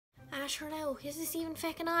Sure now, is this even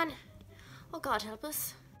fecking on? Oh God help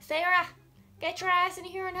us. Sarah, get your ass in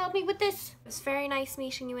here and help me with this. It was very nice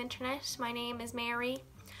meeting you, Internet. My name is Mary.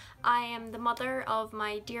 I am the mother of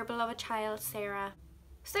my dear beloved child, Sarah.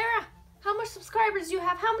 Sarah, how much subscribers do you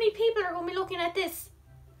have? How many people are going to be looking at this?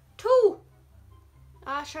 2.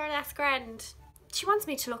 Sure, that's grand. She wants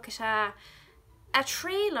me to look at a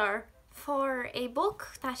trailer for a book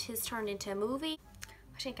that is turned into a movie.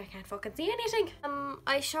 I think I can't fucking see anything.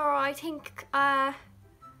 I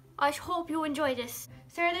hope you enjoy this.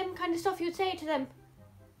 Sarah, them kind of stuff you'd say to them.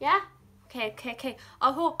 Yeah? Okay.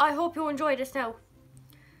 I hope you enjoy this now.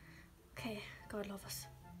 Okay, God love us.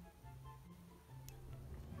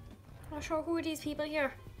 Not sure who are these people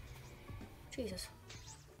here. Jesus.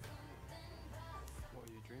 What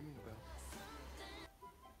are you dreaming about?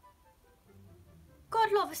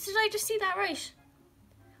 God love us, did I just see that right?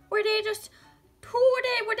 Were they just... Who were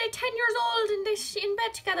they? Were they 10 years old and they in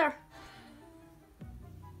bed together?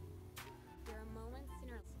 There are moments in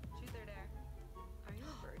your... Choose there. Are you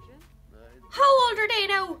a virgin? How old are they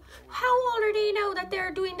now? How old are they now that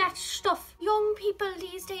they're doing that stuff? Young people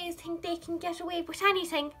these days think they can get away with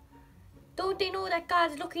anything. Don't they know that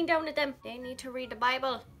God's looking down at them? They need to read the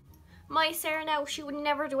Bible. My Sarah now, she would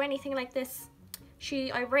never do anything like this.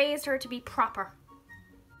 I raised her to be proper.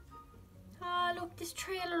 Ah, look, this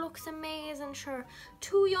trailer looks amazing, sure.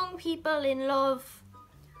 2 young people in love.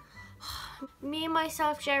 Me and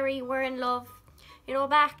myself, Jerry, we're in love. You know,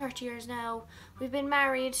 back 30 years now. We've been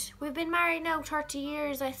married. We've been married now 30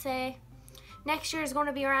 years, I say. Next year is going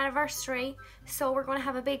to be our anniversary, so we're going to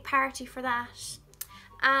have a big party for that.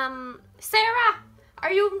 Sarah,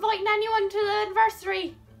 are you inviting anyone to the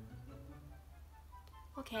anniversary?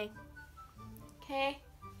 Okay.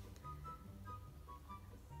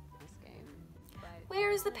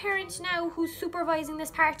 Where is the parent now who's supervising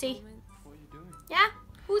this party? What are you doing? Yeah?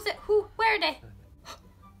 Who's it? Where are they?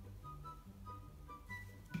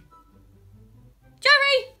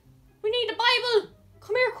 Jerry! We need the Bible!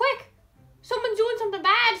 Come here quick! Someone's doing something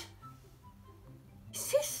bad!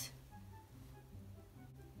 Is this?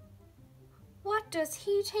 What does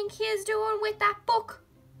he think he is doing with that book?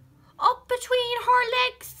 Up between her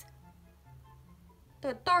legs!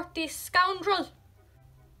 The dirty scoundrel!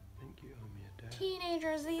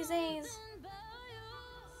 Teenagers these days. It's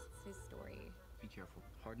his story. Be careful.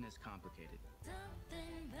 Harden is complicated.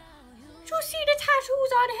 Do you see the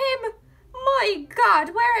tattoos on him? My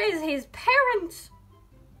God, where is his parents?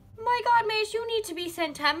 My God, mate, you need to be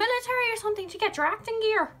sent to a military or something to get your acting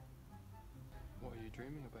gear. What are you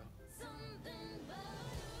dreaming about?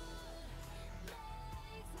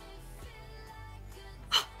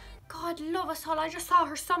 God love us all, I just saw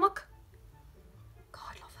her stomach.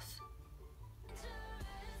 God love us.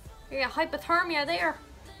 Yeah, hypothermia there.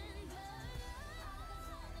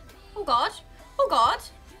 Oh God.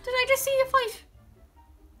 Did I just see a fight?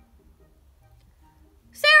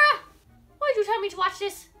 Sarah! Why'd you tell me to watch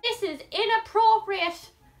this? This is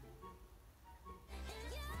inappropriate.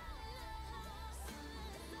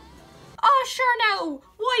 Oh, sure now.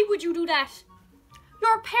 Why would you do that?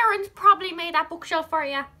 Your parents probably made that bookshelf for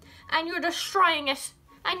you and you're destroying it.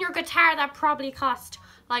 And your guitar that probably cost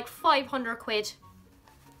like 500 quid.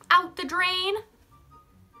 Out the drain.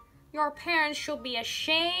 Your parents should be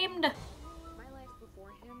ashamed. My life before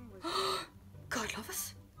him was... God love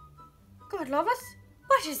us. God love us.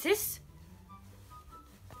 What is this?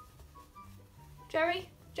 Jerry,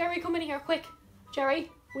 come in here quick.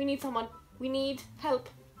 Jerry, we need someone. We need help.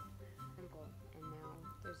 Simple. And now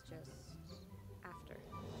there's just after.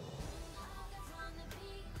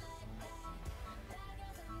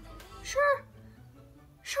 Sure,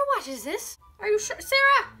 what is this? Are you sure,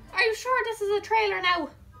 Sarah? Are you sure this is a trailer now?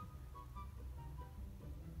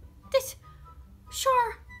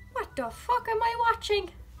 Sure. What the fuck am I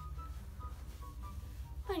watching?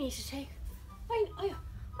 I need to take, I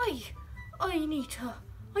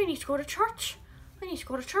need to go to church.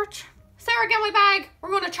 Sarah, get my bag.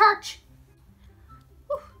 We're going to church.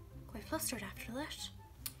 Whew, quite flustered after that.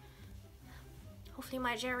 Hopefully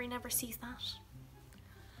my Jerry never sees that.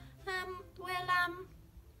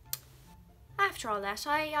 After all that,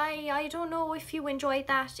 I don't know if you enjoyed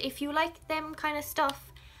that. If you like them kind of stuff,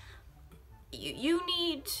 you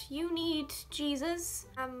need Jesus.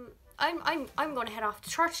 I'm gonna head off to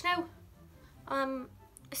church now.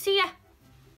 See ya.